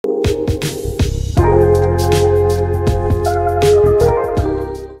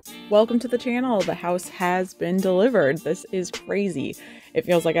welcome to the channel. The house has been delivered. This is crazy. It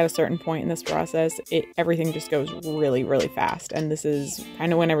feels like at a certain point in this process, everything just goes really, really fast. And this is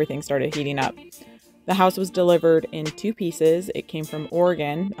kind of when everything started heating up. The house was delivered in 2 pieces. It came from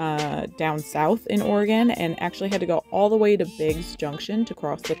Oregon, down south in Oregon, and actually had to go all the way to Biggs Junction to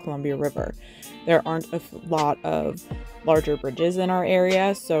cross the Columbia River. There aren't a lot of larger bridges in our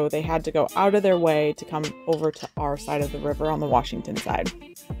area, so they had to go out of their way to come over to our side of the river on the Washington side.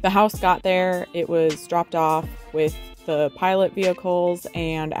 The house got there, it was dropped off with the pilot vehicles,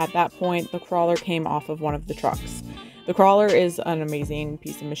 and at that point, the crawler came off of one of the trucks. The crawler is an amazing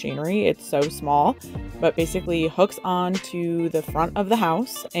piece of machinery. It's so small, but basically hooks onto the front of the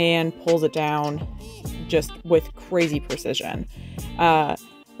house and pulls it down just with crazy precision.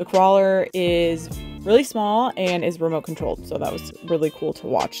 The crawler is really small and is remote controlled, so that was really cool to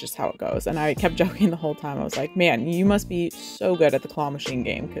watch just how it goes. And I kept joking the whole time. I was like, man, you must be so good at the claw machine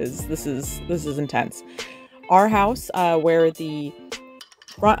game, because this is intense. Our house, where the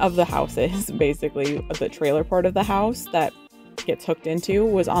front of the house is, basically the trailer part of the house that gets hooked into,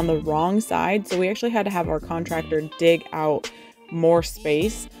 was on the wrong side, so we actually had to have our contractor dig out more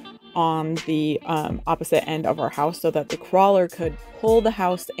space on the opposite end of our house so that the crawler could pull the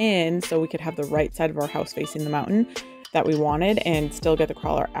house in, so we could have the right side of our house facing the mountain that we wanted and still get the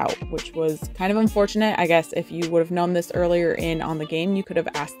crawler out, which was kind of unfortunate. I guess if you would have known this earlier on the game, you could have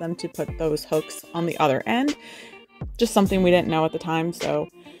asked them to put those hooks on the other end. Just something we didn't know at the time, so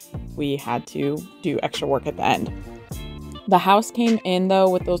we had to do extra work at the end. The house came in though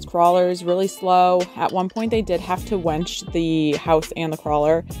with those crawlers really slow. At one point they did have to winch the house and the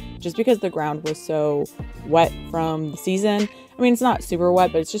crawler just because the ground was so wet from the season. I mean, it's not super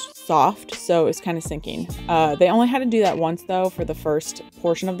wet, but it's just soft, so it's kind of sinking. They only had to do that once though for the first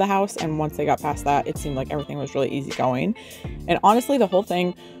portion of the house, and once they got past that, it seemed like everything was really easy going. And honestly, the whole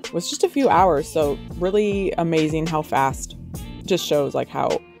thing was just a few hours, so really amazing how fast. Just shows like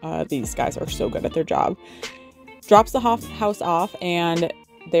how these guys are so good at their job. Drops the house off, and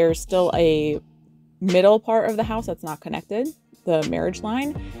there's still a middle part of the house that's not connected, the marriage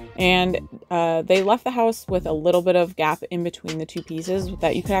line, and they left the house with a little bit of gap in between the 2 pieces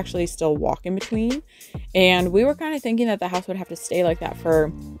that you could actually still walk in between. And we were kind of thinking that the house would have to stay like that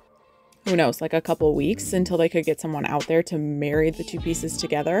for, who knows, like a couple of weeks until they could get someone out there to marry the 2 pieces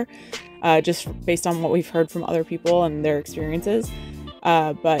together, just based on what we've heard from other people and their experiences.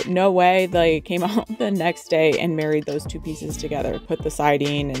 But no way, they came out the next day and married those 2 pieces together, put the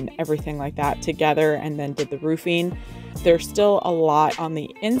siding and everything like that together, and then did the roofing. There's still a lot on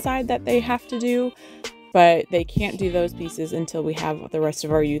the inside that they have to do, but they can't do those pieces until we have the rest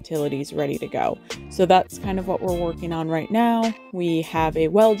of our utilities ready to go. So that's kind of what we're working on right now. We have a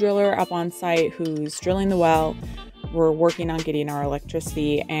well driller up on site who's drilling the well. We're working on getting our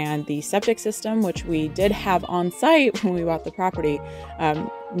electricity, and the septic system, which we did have on site when we bought the property,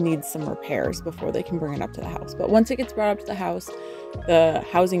 needs some repairs before they can bring it up to the house. But once it gets brought up to the house, the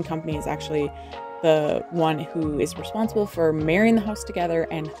housing company is actually the one who is responsible for marrying the house together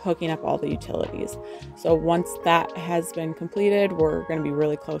and hooking up all the utilities. So once that has been completed, we're going to be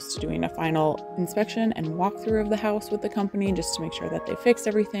really close to doing a final inspection and walkthrough of the house with the company, just to make sure that they fixed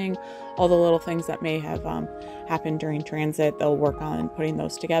everything. All the little things that may have happened during transit, they'll work on putting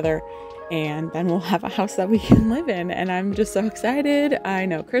those together, and then we'll have a house that we can live in. And I'm just so excited. I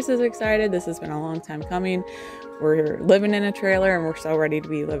know Chris is excited. This has been a long time coming. We're living in a trailer, and we're so ready to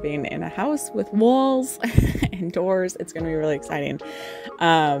be living in a house with walls and doors. It's going to be really exciting.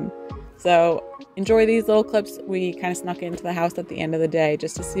 So enjoy these little clips. We kind of snuck into the house at the end of the day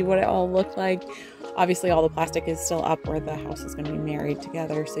just to see what it all looked like. Obviously, all the plastic is still up where the house is going to be married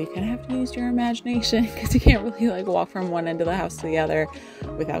together, so you kind of have to use your imagination, because you can't really like walk from one end of the house to the other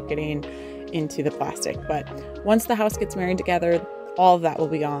without getting into the plastic. But once the house gets married together, all of that will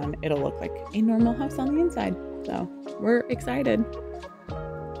be gone. It'll look like a normal house on the inside. So we're excited.